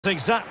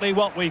Exactly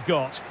what we've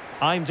got.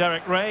 I'm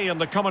Derek Ray in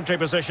the commentary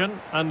position,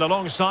 and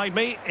alongside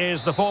me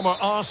is the former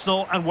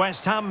Arsenal and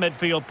West Ham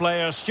midfield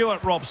player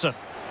Stuart Robson.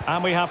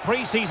 And we have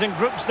pre-season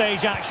group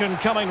stage action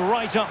coming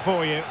right up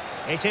for you.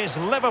 It is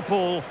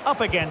Liverpool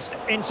up against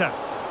Inter.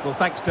 Well,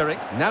 thanks, Derek.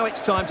 Now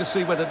it's time to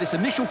see whether this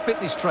initial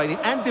fitness training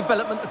and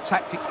development of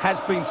tactics has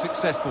been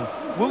successful.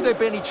 Will there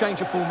be any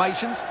change of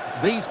formations?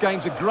 These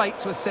games are great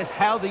to assess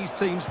how these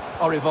teams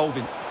are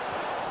evolving.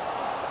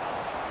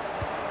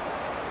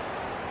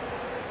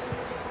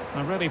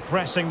 They're really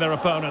pressing their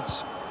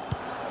opponents.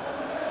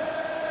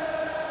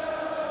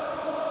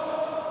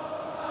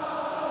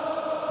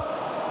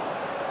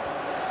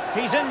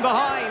 He's in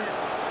behind.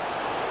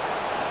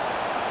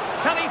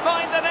 Can he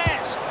find the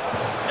net?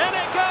 In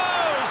it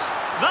goes!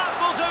 That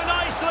will do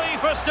nicely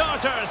for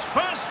starters.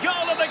 First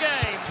goal of the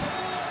game.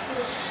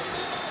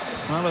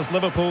 Well, as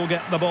Liverpool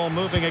get the ball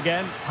moving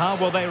again, how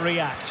will they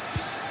react?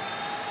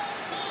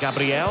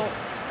 Gabriel.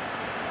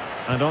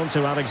 And on to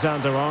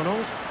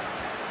Alexander-Arnold.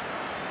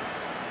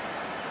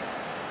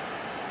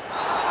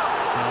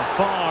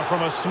 Far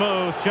from a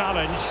smooth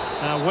challenge.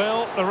 Now,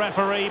 will the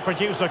referee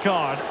produce a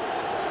card?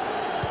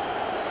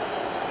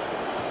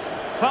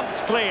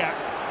 Thumped clear.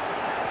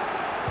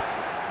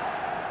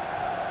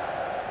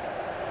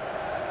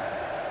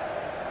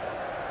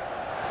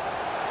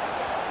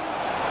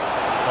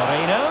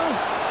 Moreno.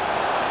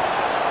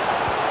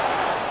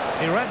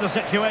 He read the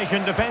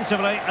situation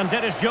defensively and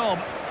did his job.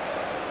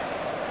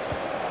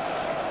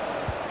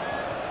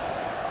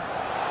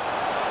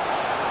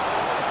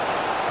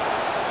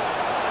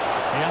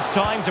 He has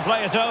time to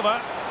play it over.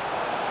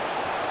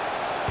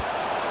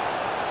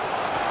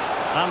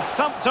 And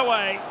thumped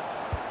away.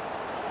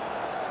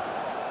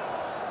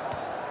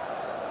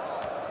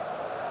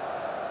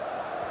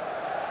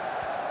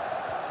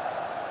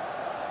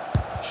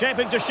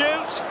 Shaping to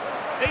shoot.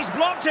 He's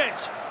blocked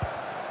it.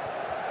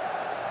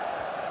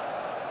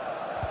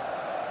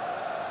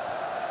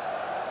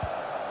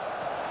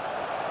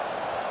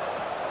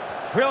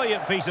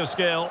 Brilliant piece of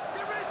skill.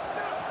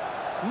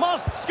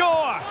 Must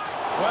score.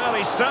 Well,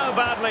 he so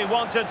badly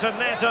wanted to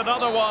net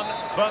another one,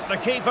 but the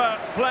keeper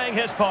playing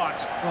his part.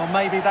 Well,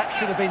 maybe that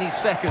should have been his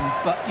second,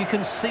 but you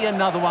can see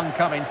another one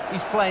coming.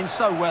 He's playing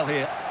so well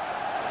here.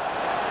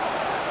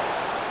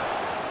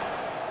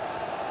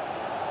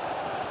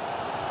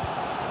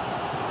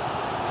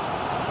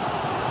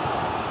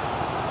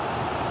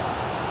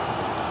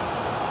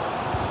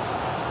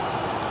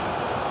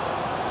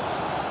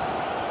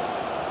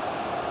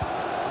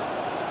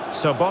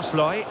 So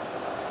Bosley.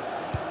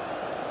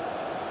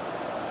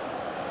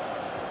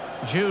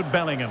 Jude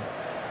Bellingham.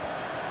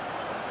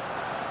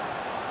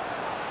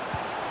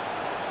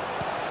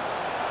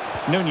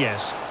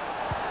 Nunez.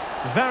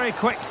 Very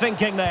quick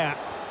thinking there.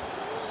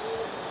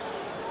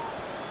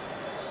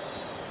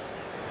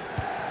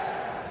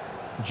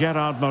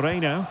 Gerard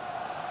Moreno.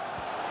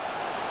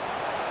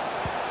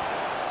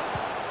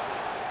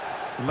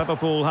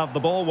 Liverpool have the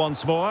ball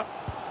once more.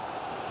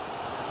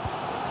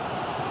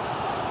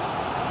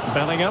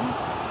 Bellingham.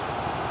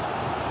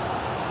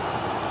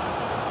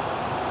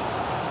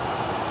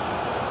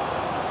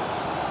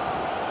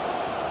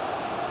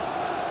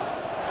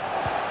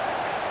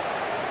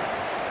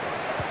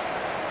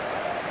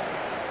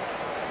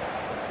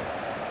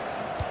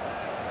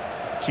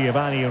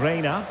 Giovanni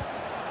Reina.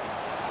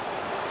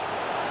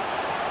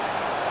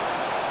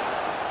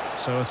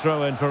 So a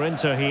throw in for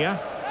Inter here.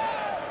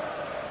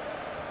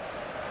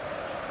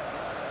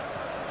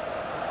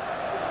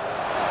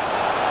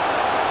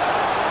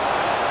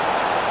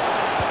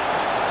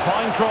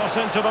 Fine cross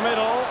into the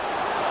middle.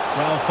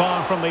 Well,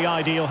 far from the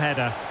ideal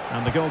header.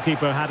 And the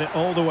goalkeeper had it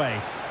all the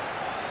way.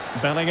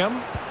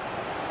 Bellingham.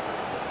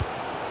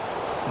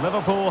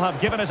 Liverpool have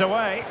given it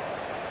away.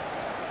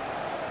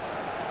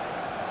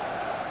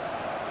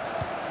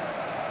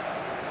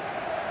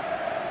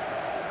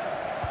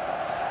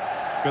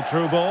 Good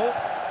through ball.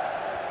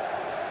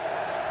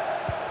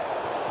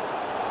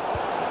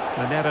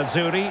 The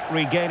Nerazzurri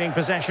regaining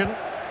possession.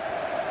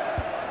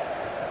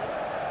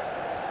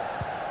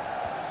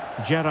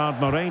 Gerard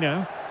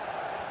Moreno.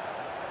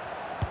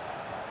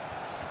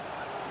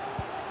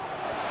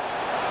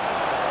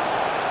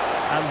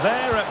 And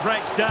there it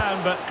breaks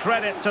down, but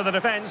credit to the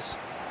defence.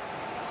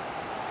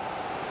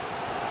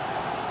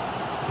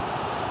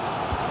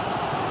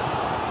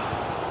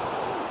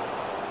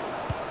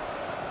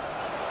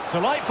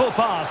 Delightful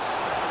pass.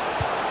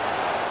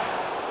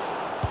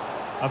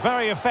 A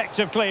very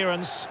effective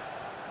clearance.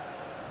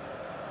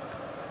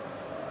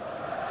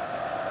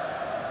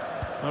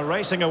 We're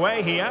racing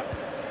away here.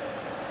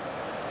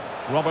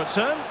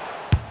 Robertson.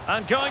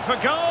 And going for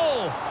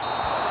goal.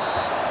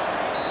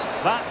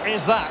 That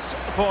is that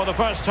for the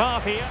first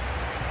half here.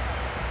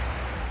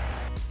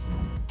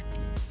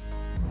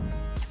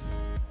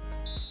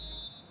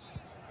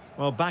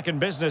 Well, back in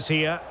business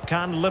here.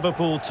 Can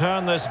Liverpool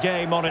turn this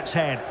game on its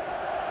head?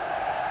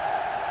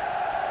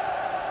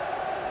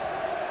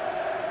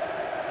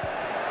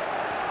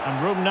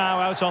 And room now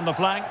out on the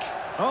flank.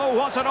 Oh,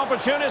 what an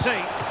opportunity.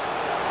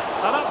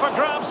 And up for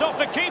grabs off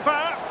the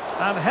keeper.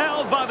 And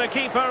held by the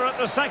keeper at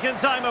the second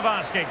time of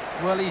asking.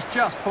 Well, he's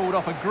just pulled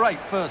off a great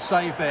first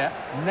save there.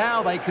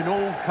 Now they can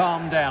all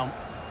calm down.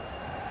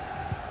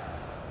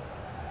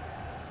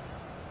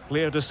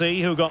 Clear to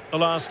see who got the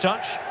last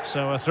touch,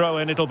 so a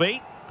throw-in it'll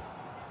be.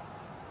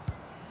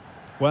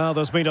 Well,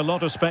 there's been a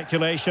lot of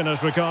speculation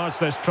as regards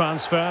this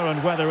transfer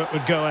and whether it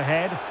would go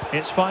ahead.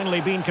 It's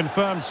finally been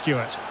confirmed,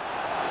 Stuart.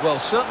 Well,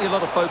 certainly a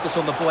lot of focus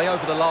on the boy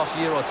over the last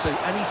year or two,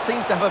 and he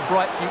seems to have a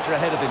bright future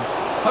ahead of him.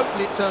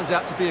 Hopefully it turns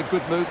out to be a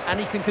good move and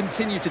he can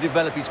continue to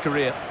develop his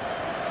career.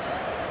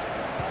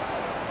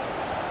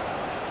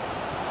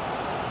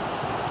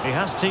 He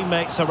has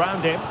teammates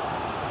around him.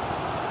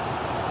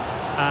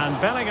 And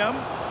Bellingham.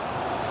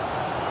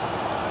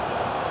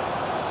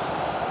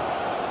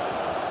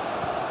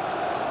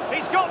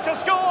 He's got to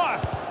score!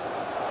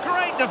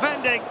 Great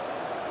defending.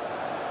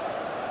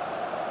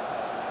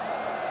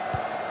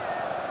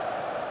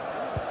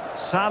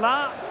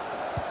 Salah.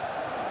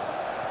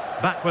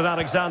 Back with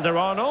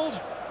Alexander-Arnold.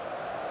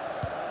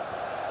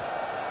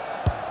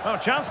 Oh,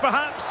 chance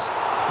perhaps.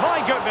 My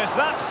goodness,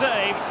 that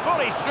save.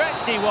 Fully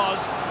stretched he was.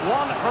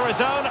 One for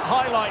his own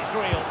highlights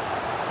reel.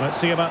 Let's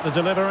see about the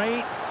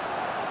delivery.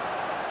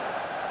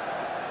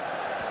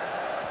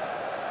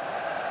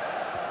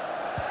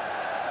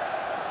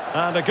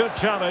 And a good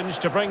challenge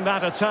to bring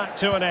that attack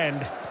to an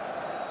end.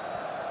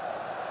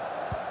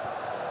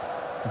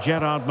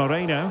 Gerard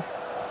Moreno.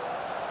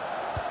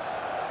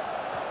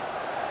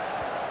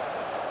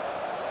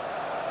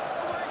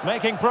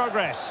 Making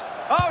progress.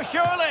 Oh,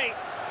 surely!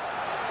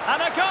 And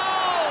a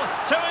goal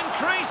to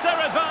increase their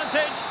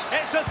advantage.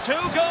 It's a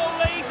two-goal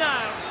lead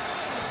now.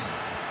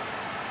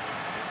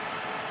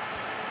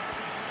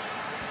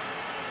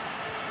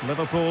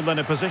 Liverpool in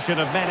a position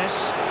of menace.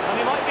 And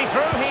he might be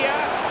through here.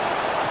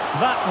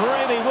 That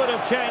really would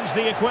have changed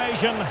the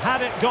equation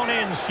had it gone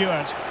in,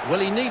 Stuart. Well,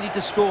 he needed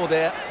to score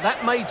there.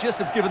 That may just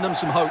have given them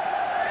some hope.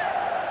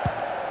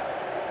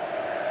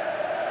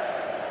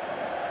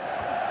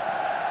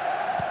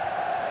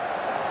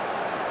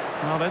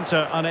 Well,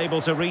 Inter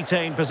unable to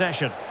retain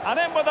possession. And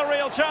in with a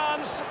real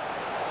chance.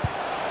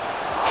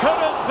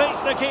 Couldn't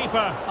beat the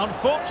keeper,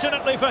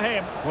 unfortunately for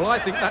him. Well, I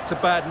think that's a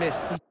bad miss.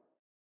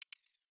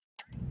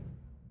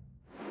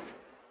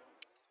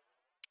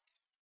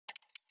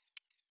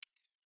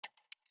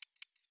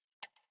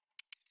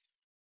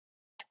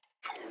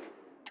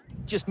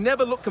 Just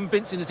never looked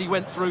convincing as he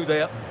went through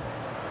there.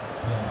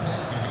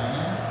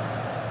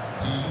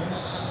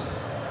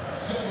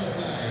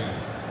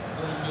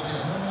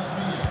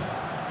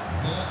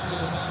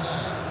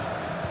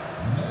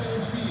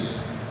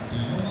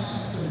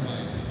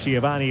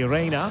 Giovanni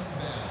Reina.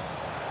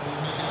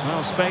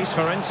 Well, space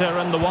for Inter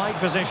in the wide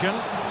position.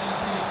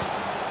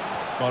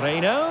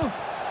 Moreno.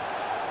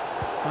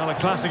 Well, a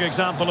classic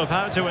example of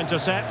how to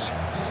intercept.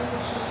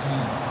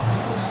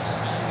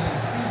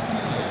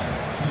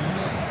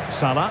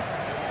 Salah.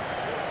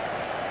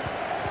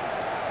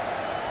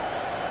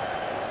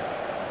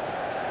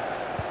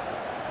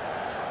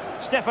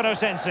 Stefano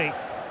Sensi.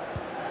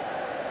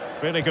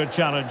 Really good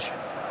challenge.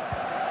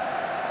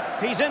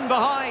 He's in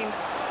behind.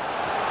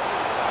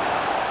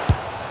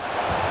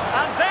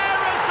 And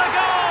there is the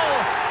goal!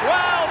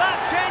 Well, that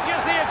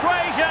changes the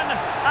equation,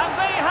 and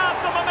they have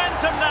the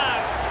momentum now.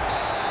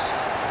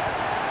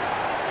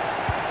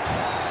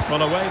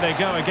 Well, away they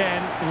go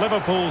again.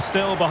 Liverpool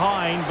still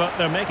behind, but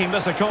they're making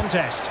this a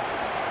contest.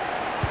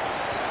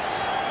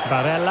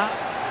 Barella.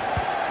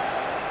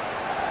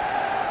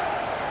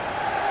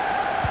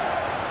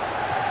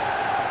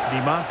 Di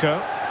Marco.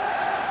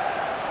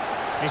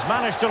 He's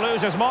managed to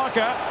lose his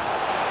marker.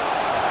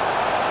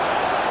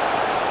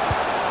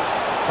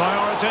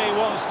 Priority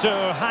was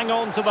to hang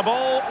on to the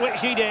ball,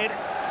 which he did.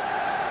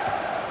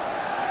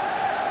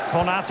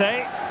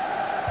 Konate.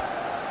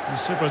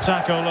 Super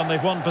tackle, and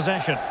they've won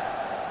possession.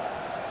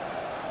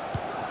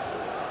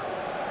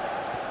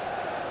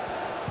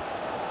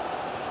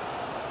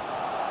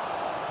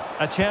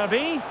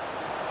 Acerbi.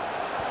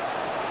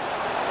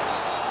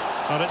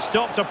 But it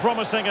stopped a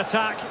promising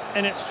attack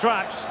in its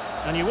tracks,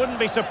 and you wouldn't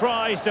be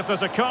surprised if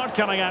there's a card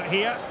coming out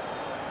here.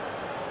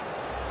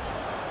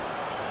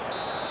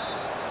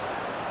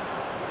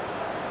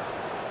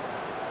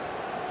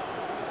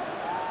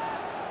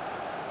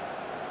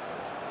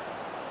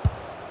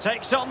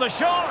 Takes on the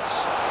shot.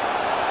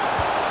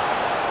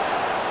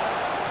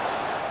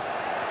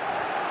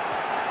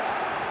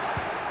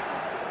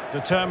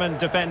 Determined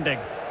defending.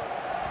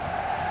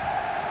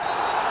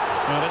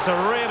 Well, it's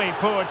a really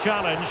poor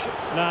challenge.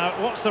 Now,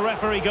 what's the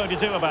referee going to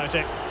do about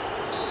it?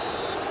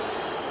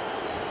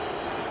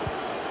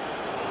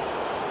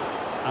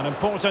 An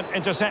important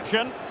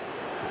interception.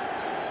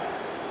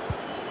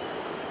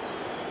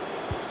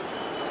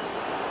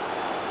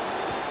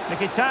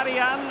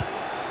 Mkhitaryan.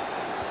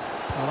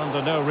 Well,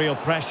 under no real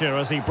pressure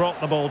as he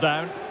brought the ball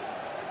down.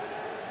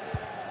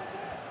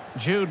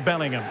 Jude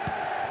Bellingham.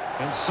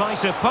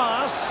 Incisive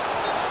pass.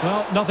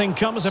 Well, nothing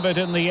comes of it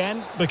in the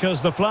end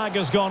because the flag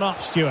has gone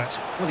up, Stuart.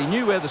 Well, he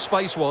knew where the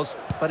space was,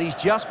 but he's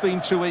just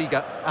been too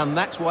eager, and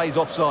that's why he's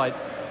offside.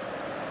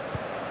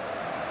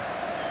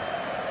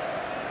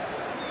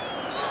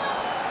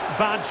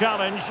 bad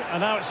challenge,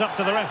 and now it's up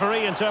to the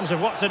referee in terms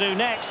of what to do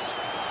next.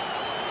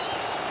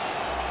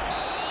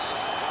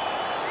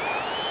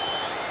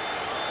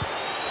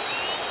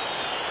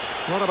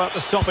 What about the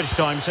stoppage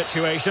time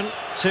situation?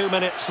 2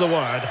 minutes the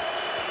word.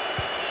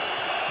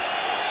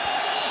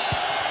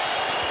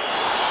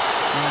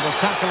 And with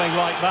tackling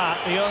like that,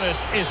 the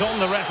onus is on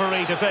the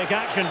referee to take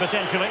action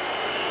potentially.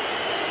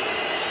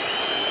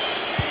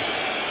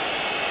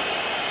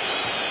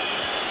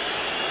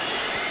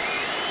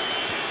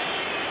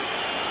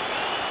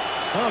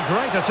 Oh,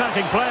 great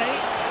attacking play.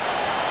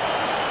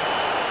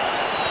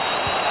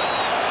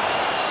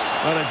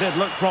 Well, it did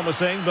look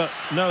promising, but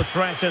no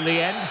threat in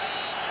the end.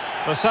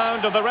 The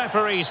sound of the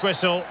referee's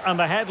whistle and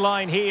the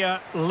headline here,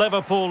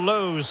 Liverpool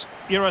lose.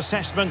 Your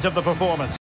assessment of the performance?